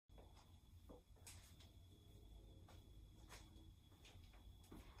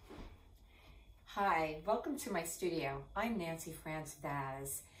Hi, welcome to my studio. I'm Nancy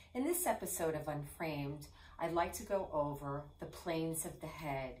France-Vaz. In this episode of Unframed, I'd like to go over the planes of the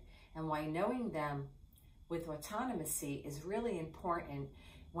head and why knowing them with autonomy is really important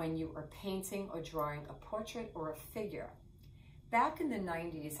when you are painting or drawing a portrait or a figure. Back in the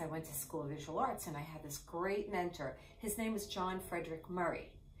 90s, I went to School of Visual Arts and I had this great mentor. His name was John Frederick Murray.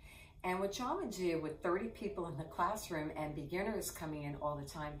 And what John would do with 30 people in the classroom and beginners coming in all the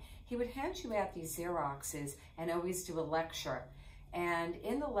time, he would hand you out these Xeroxes and always do a lecture. And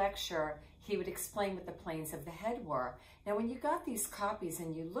in the lecture, he would explain what the planes of the head were. Now, when you got these copies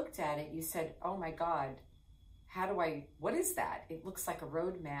and you looked at it, you said, oh my God, what is that? It looks like a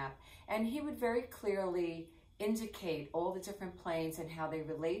road map. And he would very clearly indicate all the different planes and how they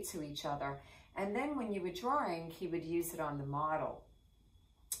relate to each other. And then when you were drawing, he would use it on the model.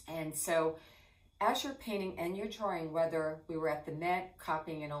 And so as you're painting and you're drawing, whether we were at the Met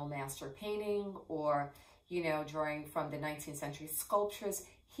copying an old master painting or, drawing from the 19th century sculptures,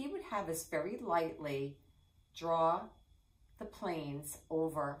 he would have us very lightly draw the planes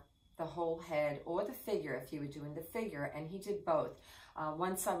over the whole head or the figure if you were doing the figure. And he did both.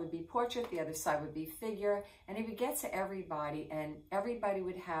 One side would be portrait, the other side would be figure. And he would get to everybody and everybody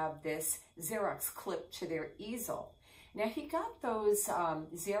would have this Xerox clipped to their easel. Now, he got those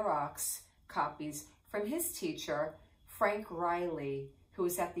Xerox copies from his teacher, Frank Riley, who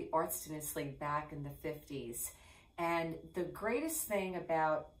was at the Art Students League back in the 50s. And the greatest thing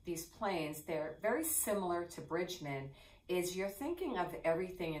about these planes, they're very similar to Bridgman, is you're thinking of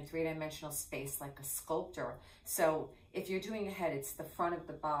everything in three-dimensional space like a sculptor. So if you're doing a head, it's the front of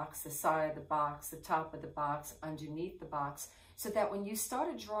the box, the side of the box, the top of the box, underneath the box, so that when you start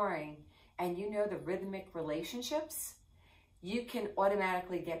a drawing and you know the rhythmic relationships, you can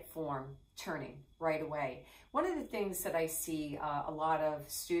automatically get form turning right away. One of the things that I see a lot of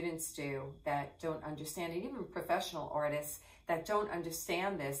students do that don't understand, and even professional artists that don't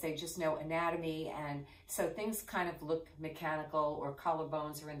understand this, they just know anatomy, and so things kind of look mechanical or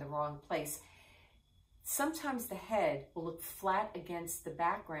collarbones are in the wrong place. Sometimes the head will look flat against the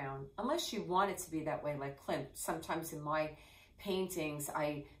background, unless you want it to be that way like Klimt. Sometimes in my paintings,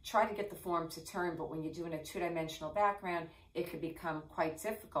 I try to get the form to turn, but when you're doing a two-dimensional background, it could become quite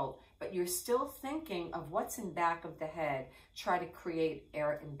difficult. But you're still thinking of what's in back of the head. Try to create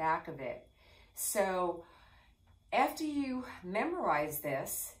air in back of it. So after you memorize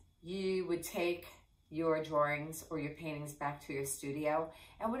this, you would take your drawings or your paintings back to your studio,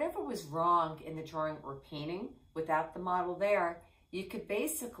 and whatever was wrong in the drawing or painting without the model there, you could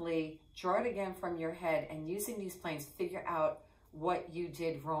basically draw it again from your head and using these planes, figure out what you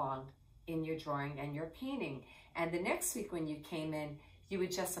did wrong in your drawing and your painting. And the next week when you came in, you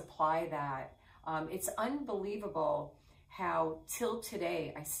would just apply that. It's unbelievable how till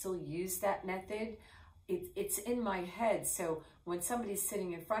today, I still use that method. It's in my head. So when somebody's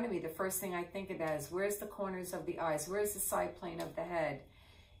sitting in front of me, the first thing I think about is where's the corners of the eyes? Where's the side plane of the head?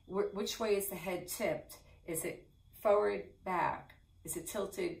 Which way is the head tipped? Is it forward, back? Is it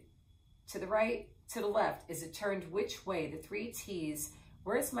tilted to the right, to the left? Is it turned which way? The 3 T's.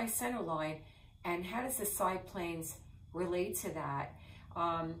 Where's my center line? And how does the side planes relate to that?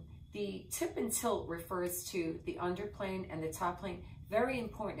 The tip and tilt refers to the underplane and the top plane. Very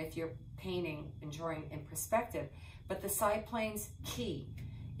important if you're painting and drawing in perspective. But the side planes, key.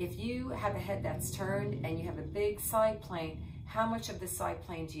 If you have a head that's turned and you have a big side plane, how much of the side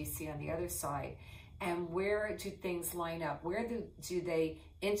plane do you see on the other side? And where do things line up? Where do they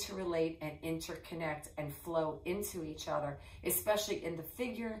interrelate and interconnect and flow into each other, especially in the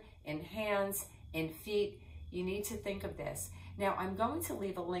figure, in hands, in feet? You need to think of this. Now, I'm going to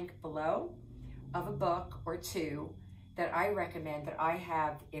leave a link below of a book or two that I recommend that I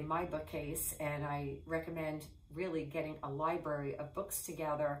have in my bookcase, and I recommend really getting a library of books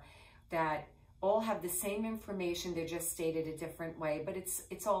together that all have the same information. They're just stated a different way, but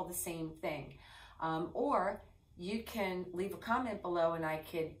it's all the same thing. Or you can leave a comment below and I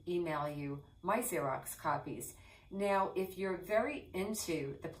could email you my Xerox copies. Now, if you're very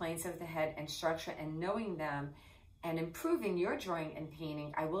into the planes of the head and structure and knowing them and improving your drawing and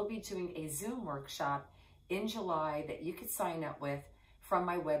painting, I will be doing a Zoom workshop in July that you could sign up with from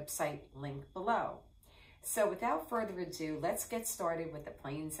my website link below. So without further ado, let's get started with the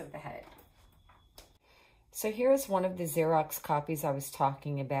planes of the head. So here's one of the Xerox copies I was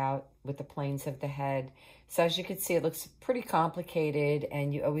talking about with the planes of the head. So as you can see, it looks pretty complicated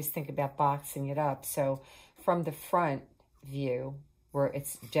and you always think about boxing it up. So from the front view, where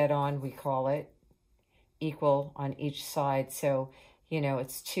it's dead on, we call it, equal on each side. So,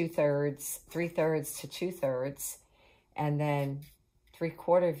 it's 2/3, 3/3 to 2/3, and then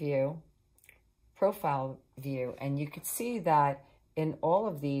 3/4 view, profile view. And you could see that in all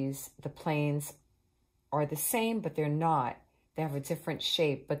of these, the planes are the same, but they're not. They have a different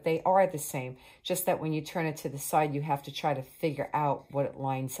shape, but they are the same. Just that when you turn it to the side, you have to try to figure out what it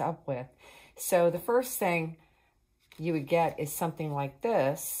lines up with. So the first thing you would get is something like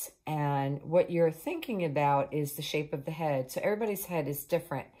this. And what you're thinking about is the shape of the head. So everybody's head is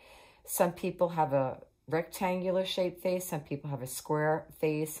different. Some people have a rectangular shaped face. Some people have a square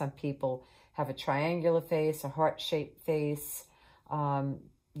face. Some people have a triangular face, a heart-shaped face.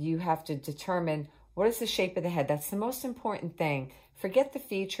 You have to determine what is the shape of the head. That's the most important thing. Forget the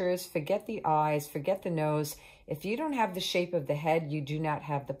features, forget the eyes, forget the nose. If you don't have the shape of the head, you do not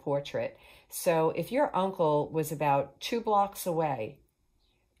have the portrait. So if your uncle was about 2 blocks away,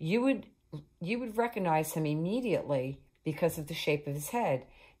 you would recognize him immediately because of the shape of his head.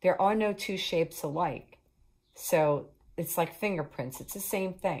 There are no two shapes alike. So it's like fingerprints. It's the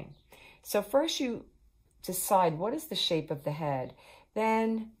same thing. So first you decide what is the shape of the head.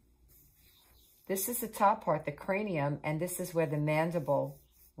 Then this is the top part, the cranium, and this is where the mandible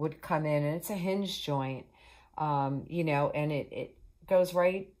would come in, and it's a hinge joint, you know, and it goes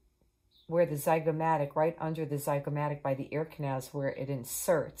right where the zygomatic, right under the zygomatic by the ear canals where it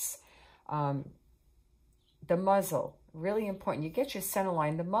inserts. The muzzle, really important. You get your center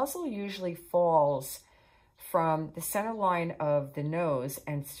line. The muzzle usually falls from the center line of the nose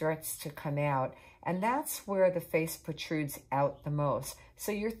and starts to come out. And that's where the face protrudes out the most.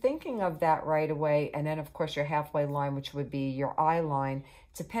 So you're thinking of that right away. And then, of course, your halfway line, which would be your eye line,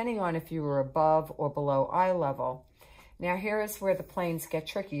 depending on if you were above or below eye level. Now, here is where the planes get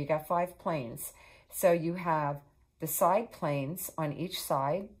tricky. You got 5 planes. So you have the side planes on each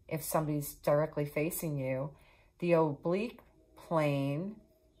side, if somebody's directly facing you, the oblique plane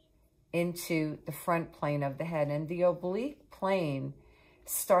into the front plane of the head. And the oblique plane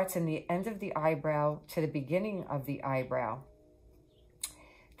starts in the end of the eyebrow to the beginning of the eyebrow.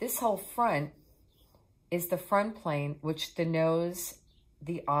 This whole front is the front plane, which the nose,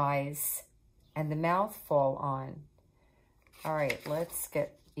 the eyes, and the mouth fall on. All right, let's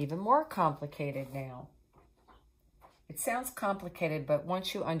get even more complicated now. It sounds complicated, but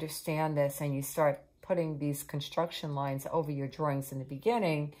once you understand this and you start putting these construction lines over your drawings in the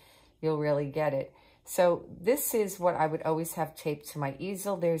beginning, you'll really get it. So this is what I would always have taped to my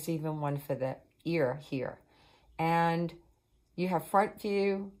easel. There's even one for the ear here. And you have front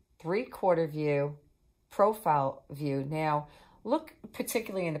view, 3/4 view, profile view. Now, look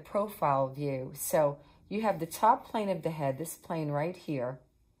particularly in the profile view. So you have the top plane of the head, this plane right here.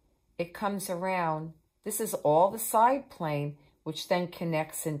 It comes around. This is all the side plane, which then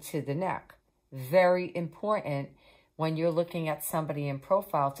connects into the neck. Very important when you're looking at somebody in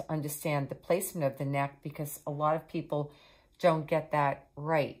profile to understand the placement of the neck, because a lot of people don't get that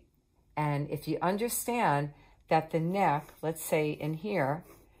right. And if you understand that the neck, let's say in here,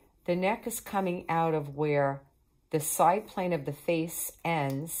 the neck is coming out of where the side plane of the face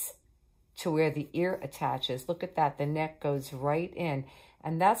ends to where the ear attaches. Look at that. The neck goes right in.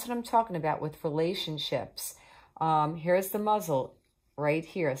 And that's what I'm talking about with relationships. Here's the muzzle right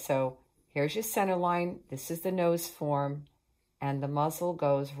here. So here's your center line. This is the nose form. And the muzzle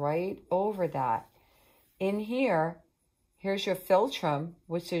goes right over that. In here, here's your philtrum,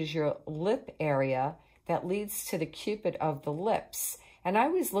 which is your lip area that leads to the cupid of the lips. And I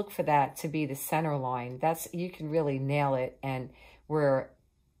always look for that to be the center line. That's, you can really nail it. And where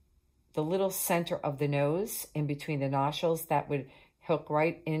the little center of the nose in between the nostrils, that would hook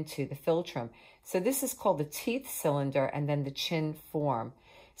right into the philtrum. So this is called the teeth cylinder, and then the chin form.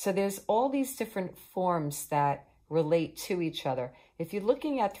 So there's all these different forms that relate to each other. If you're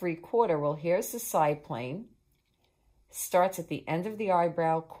looking at 3/4, well, here's the side plane. Starts at the end of the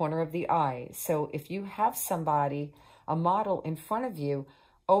eyebrow, corner of the eye. So if you have somebody, a model in front of you,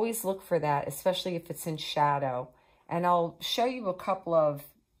 always look for that, especially if it's in shadow. And I'll show you a couple of,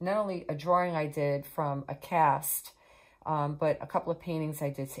 not only a drawing I did from a cast, but a couple of paintings I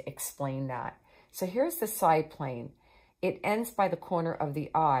did to explain that. So here's the side plane. It ends by the corner of the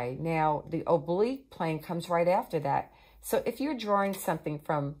eye. Now, the oblique plane comes right after that. So if you're drawing something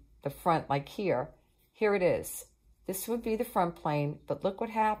from the front, like here it is. This would be the front plane, but look what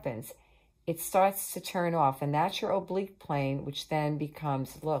happens. It starts to turn off, and that's your oblique plane, which then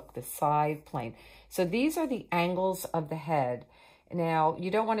becomes, look, the side plane. So these are the angles of the head. Now, you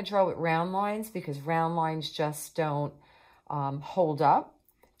don't want to draw with round lines because round lines just don't hold up.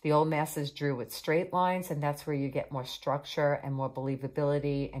 The old masters drew with straight lines, and that's where you get more structure and more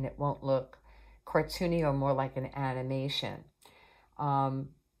believability, and it won't look cartoony or more like an animation.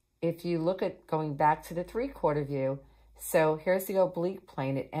 If you look at going back to the 3/4 view, So here's the oblique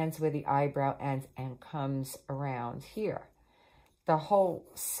plane. It ends where the eyebrow ends and comes around here. The whole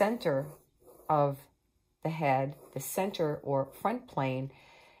center of the head, the center or front plane,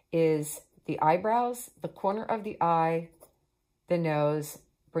 is the eyebrows, the corner of the eye, the nose,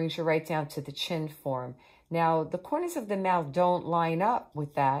 brings you right down to the chin form. Now, the corners of the mouth don't line up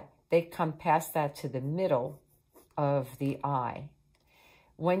with that. They come past that to the middle of the eye.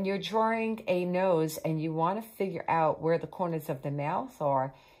 When you're drawing a nose and you want to figure out where the corners of the mouth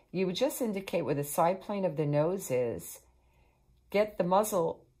are, you would just indicate where the side plane of the nose is, get the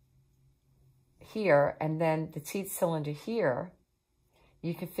muzzle here, and then the teeth cylinder here.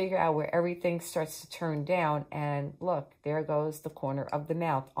 You can figure out where everything starts to turn down, and look, there goes the corner of the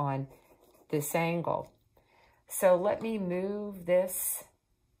mouth on this angle. So let me move this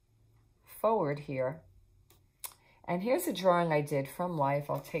forward here. And here's a drawing I did from life.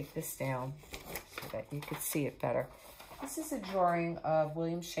 I'll take this down so that you could see it better. This is a drawing of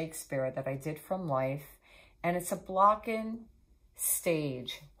William Shakespeare that I did from life, and it's a block-in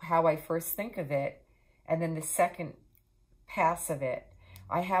stage, how I first think of it, and then the second pass of it.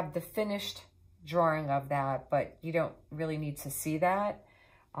 I have the finished drawing of that, but you don't really need to see that.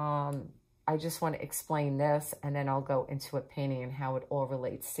 I just want to explain this, and then I'll go into a painting and how it all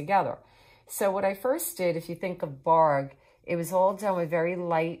relates together. So what I first did, if you think of Barg, it was all done with very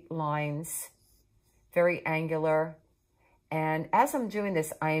light lines, very angular. And as I'm doing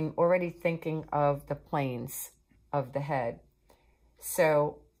this, I'm already thinking of the planes of the head.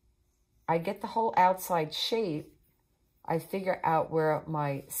 So I get the whole outside shape. I figure out where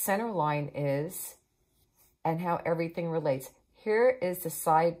my center line is and how everything relates. Here is the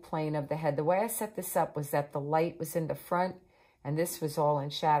side plane of the head. The way I set this up was that the light was in the front and this was all in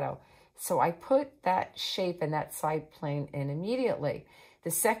shadow. So I put that shape and that side plane in immediately. The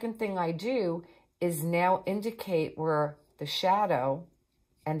second thing I do is now indicate where the shadow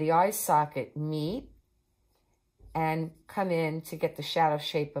and the eye socket meet and come in to get the shadow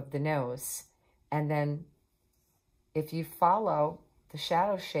shape of the nose. And then if you follow the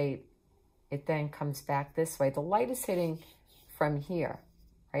shadow shape, it then comes back this way. The light is hitting from here,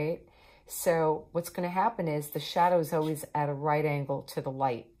 right? So what's going to happen is the shadow is always at a right angle to the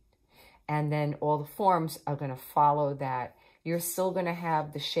light. And then all the forms are going to follow that. You're still going to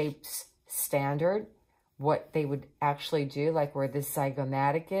have the shapes standard, what they would actually do, like where this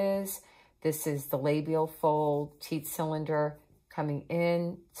zygomatic is. This is the labial fold, teeth cylinder coming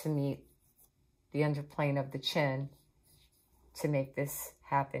in to meet the underplane of the chin to make this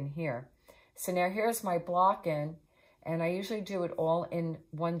happen here. So now here's my block in, and I usually do it all in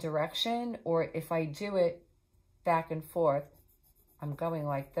one direction, or if I do it back and forth, I'm going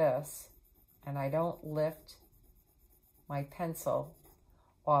like this. And I don't lift my pencil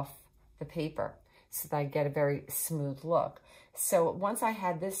off the paper so that I get a very smooth look. So once I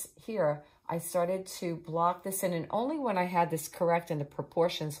had this here, I started to block this in, and only when I had this correct and the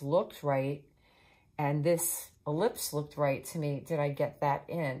proportions looked right and this ellipse looked right to me did I get that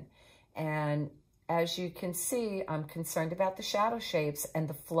in. And as you can see, I'm concerned about the shadow shapes and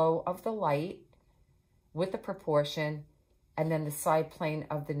the flow of the light with the proportion, and then the side plane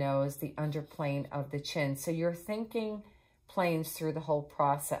of the nose, the underplane of the chin. So you're thinking planes through the whole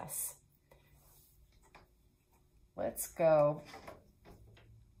process. Let's go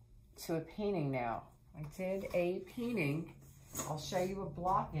to a painting now. I did a painting. I'll show you a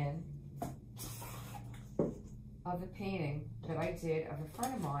block-in of a painting that I did of a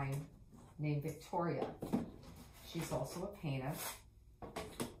friend of mine named Victoria. She's also a painter.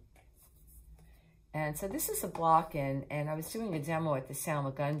 And so this is a block-in, and I was doing a demo at the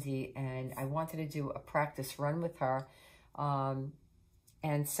Salmagundi, and I wanted to do a practice run with her.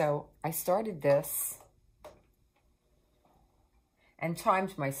 And so I started this and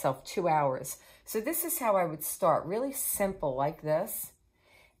timed myself 2 hours. So this is how I would start, really simple like this.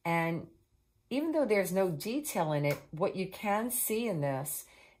 And even though there's no detail in it, what you can see in this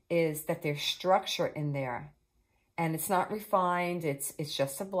is that there's structure in there. And it's not refined, it's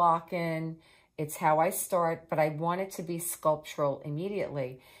just a block-in. It's how I start, but I want it to be sculptural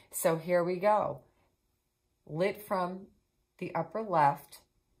immediately. So here we go. Lit from the upper left,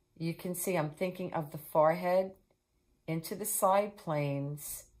 you can see I'm thinking of the forehead into the side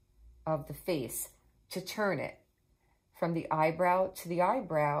planes of the face to turn it. From the eyebrow to the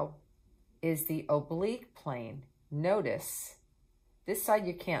eyebrow is the oblique plane. Notice, this side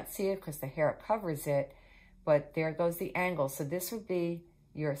you can't see it because the hair covers it, but there goes the angle. So this would be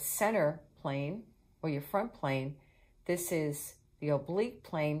your center plane or your front plane. This is the oblique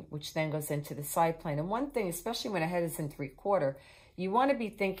plane, which then goes into the side plane. And one thing, especially when a head is in 3/4, you want to be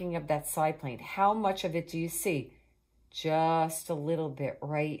thinking of that side plane. How much of it do you see? just a little bit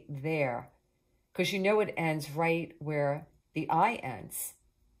right there, because you know it ends right where the eye ends,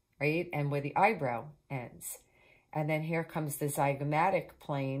 right? And where the eyebrow ends. And then here comes the zygomatic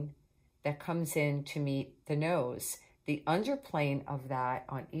plane that comes in to meet the nose. The underplane of that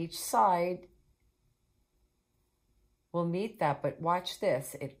on each side will meet that, but watch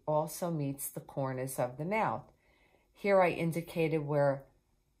this. It also meets the corners of the mouth. Here I indicated where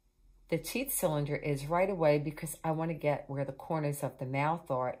the teeth cylinder is right away because I want to get where the corners of the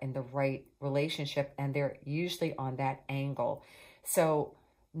mouth are in the right relationship, and they're usually on that angle. So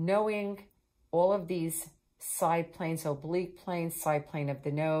knowing all of these side planes, oblique plane, side plane of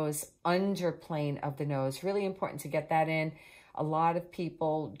the nose, under plane of the nose, really important to get that in. A lot of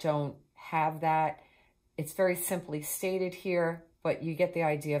people don't have that. It's very simply stated here, but you get the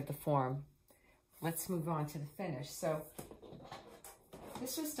idea of the form. Let's move on to the finish. So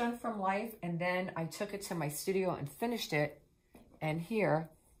this was done from life, and then I took it to my studio and finished it. And here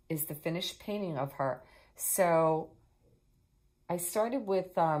is the finished painting of her. So I started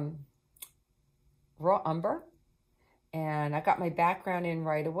with raw umber, and I got my background in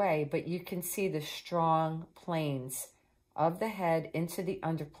right away, but you can see the strong planes of the head into the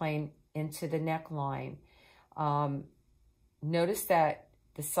underplane, into the neckline. Notice that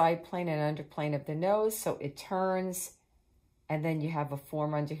the side plane and underplane of the nose, so it turns, and then you have a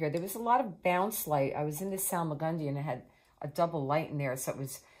form under here. There was a lot of bounce light. I was in the Salmagundi and it had a double light in there, so it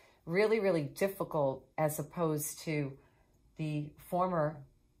was really, really difficult, as opposed to the former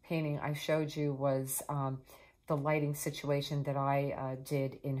painting I showed you was the lighting situation that I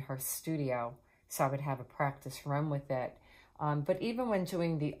did in her studio, so I would have a practice run with it. But even when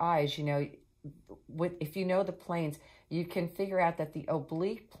doing the eyes, you know, if you know the planes, you can figure out that the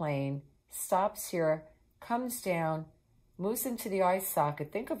oblique plane stops here, comes down, moves into the eye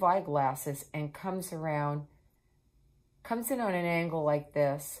socket, think of eyeglasses, and comes around, comes in on an angle like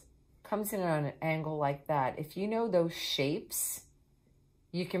this, comes in on an angle like that. If you know those shapes,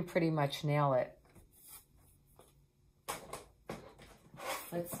 you can pretty much nail it.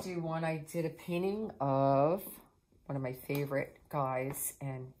 Let's do one. I did a painting of one of my favorite guys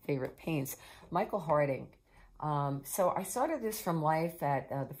and favorite paints, Michael Harding. So I started this from life at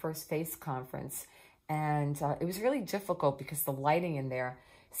the First Face conference, and it was really difficult because the lighting in there.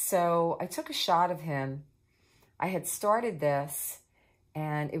 So I took a shot of him. I had started this,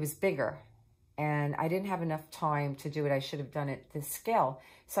 and it was bigger, and I didn't have enough time to do it. I should have done it this scale.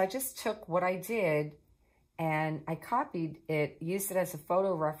 So I just took what I did, and I copied it, used it as a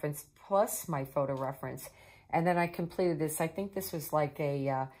photo reference plus my photo reference. And then I completed this. I think this was like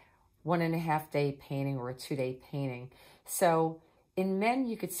a 1.5 day painting or a 2 day painting. So in men,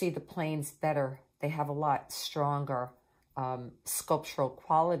 you could see the planes better. They have a lot stronger sculptural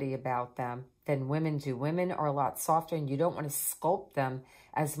quality about them than women do. Women are a lot softer, and you don't want to sculpt them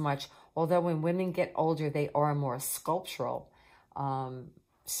as much. Although when women get older, they are more sculptural.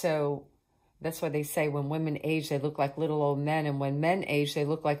 So that's why they say when women age, they look like little old men. And when men age, they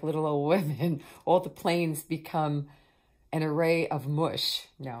look like little old women. All the planes become an array of mush.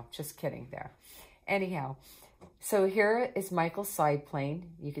 No, just kidding there. Anyhow, so here is Michael's side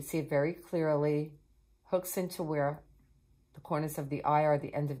plane. You can see it very clearly. Hooks into where the corners of the eye are,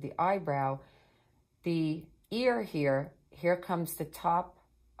 the end of the eyebrow. The ear here comes the top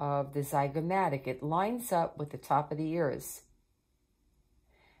of the zygomatic. It lines up with the top of the ears.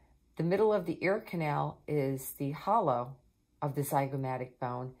 The middle of the ear canal is the hollow of the zygomatic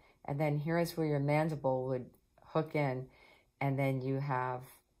bone. And then here is where your mandible would hook in. And then you have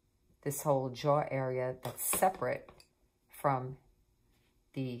this whole jaw area that's separate from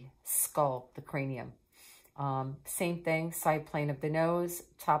the skull, the cranium. Same thing, side plane of the nose,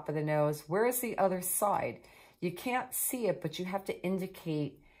 top of the nose. Where is the other side? You can't see it, but you have to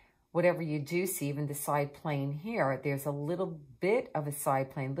indicate whatever you do see, even the side plane here. There's a little bit of a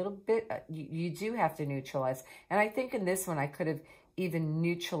side plane, little bit, you do have to neutralize. And I think in this one, I could have even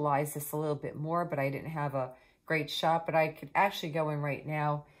neutralized this a little bit more, but I didn't have a great shot. But I could actually go in right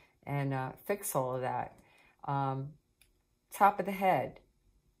now and fix all of that. Top of the head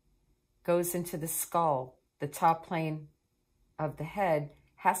goes into the skull. The top plane of the head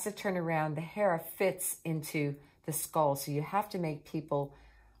has to turn around. The hair fits into the skull. So you have to make people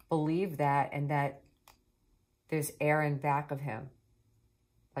believe that, and that there's air in back of him.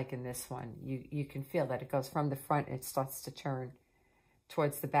 Like in this one, you can feel that it goes from the front and it starts to turn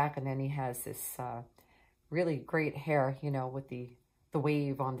towards the back. And then he has this really great hair, you know, with the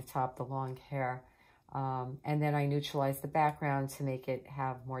wave on the top, the long hair. And then I neutralize the background to make it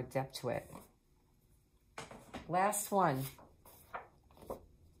have more depth to it. Last one,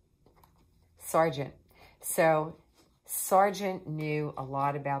 Sergeant. So Sargent knew a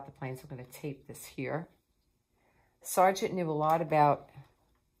lot about the planes. I'm going to tape this here. Sargent knew a lot about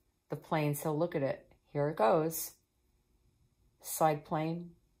the plane, so look at it. Here it goes. Side plane.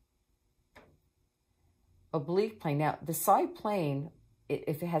 Oblique plane. Now, the side plane,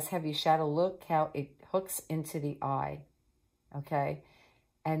 if it has heavy shadow, look how it hooks into the eye, okay?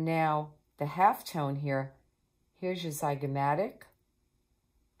 And now the halftone here, here's your zygomatic,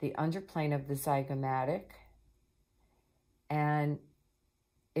 the underplane of the zygomatic. And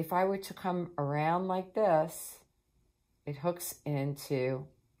if I were to come around like this, it hooks into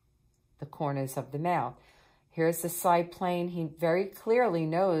the corners of the mouth. Here's the side plane. He very clearly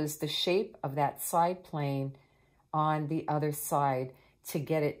knows the shape of that side plane on the other side to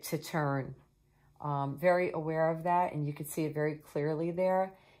get it to turn. Very aware of that, and you can see it very clearly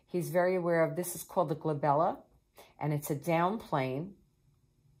there. He's very aware of, this is called the glabella, and it's a down plane.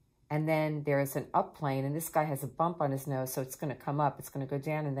 And then there's an up plane, and this guy has a bump on his nose, so it's going to come up. It's going to go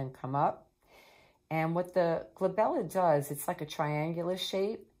down and then come up. And what the glabella does, it's like a triangular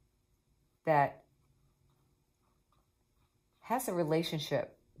shape that has a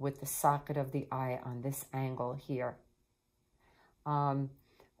relationship with the socket of the eye on this angle here.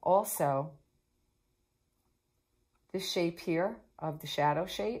 Also, this shape here of the shadow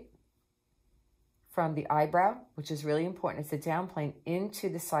shape from the eyebrow, which is really important, it's a down plane into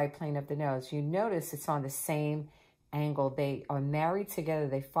the side plane of the nose. You notice it's on the same angle. They are married together.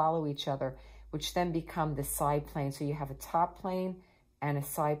 They follow each other, which then become the side plane. So you have a top plane and a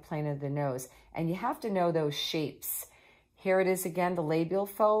side plane of the nose. And you have to know those shapes. Here it is again, the labial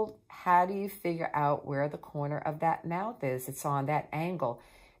fold. How do you figure out where the corner of that mouth is? It's on that angle.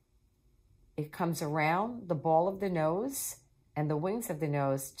 It comes around the ball of the nose and the wings of the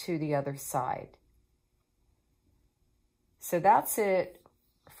nose to the other side. So that's it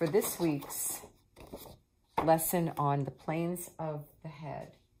for this week's lesson on the planes of the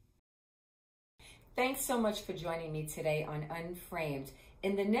head. Thanks so much for joining me today on Unframed.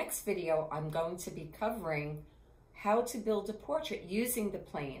 In the next video, I'm going to be covering how to build a portrait using the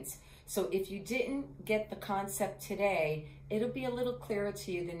planes. So if you didn't get the concept today, it'll be a little clearer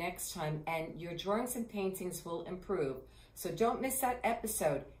to you the next time, and your drawings and paintings will improve. So don't miss that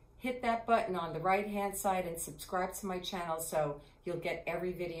episode. Hit that button on the right-hand side and subscribe to my channel so you'll get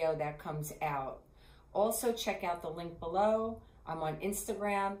every video that comes out. Also, check out the link below. I'm on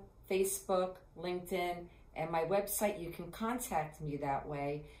Instagram, Facebook, LinkedIn, and my website. You can contact me that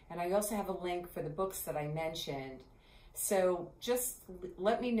way. And I also have a link for the books that I mentioned. So just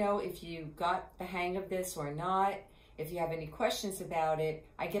let me know if you got the hang of this or not. If you have any questions about it,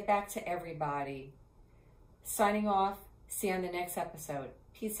 I get back to everybody. Signing off. See you on the next episode.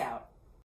 Peace out.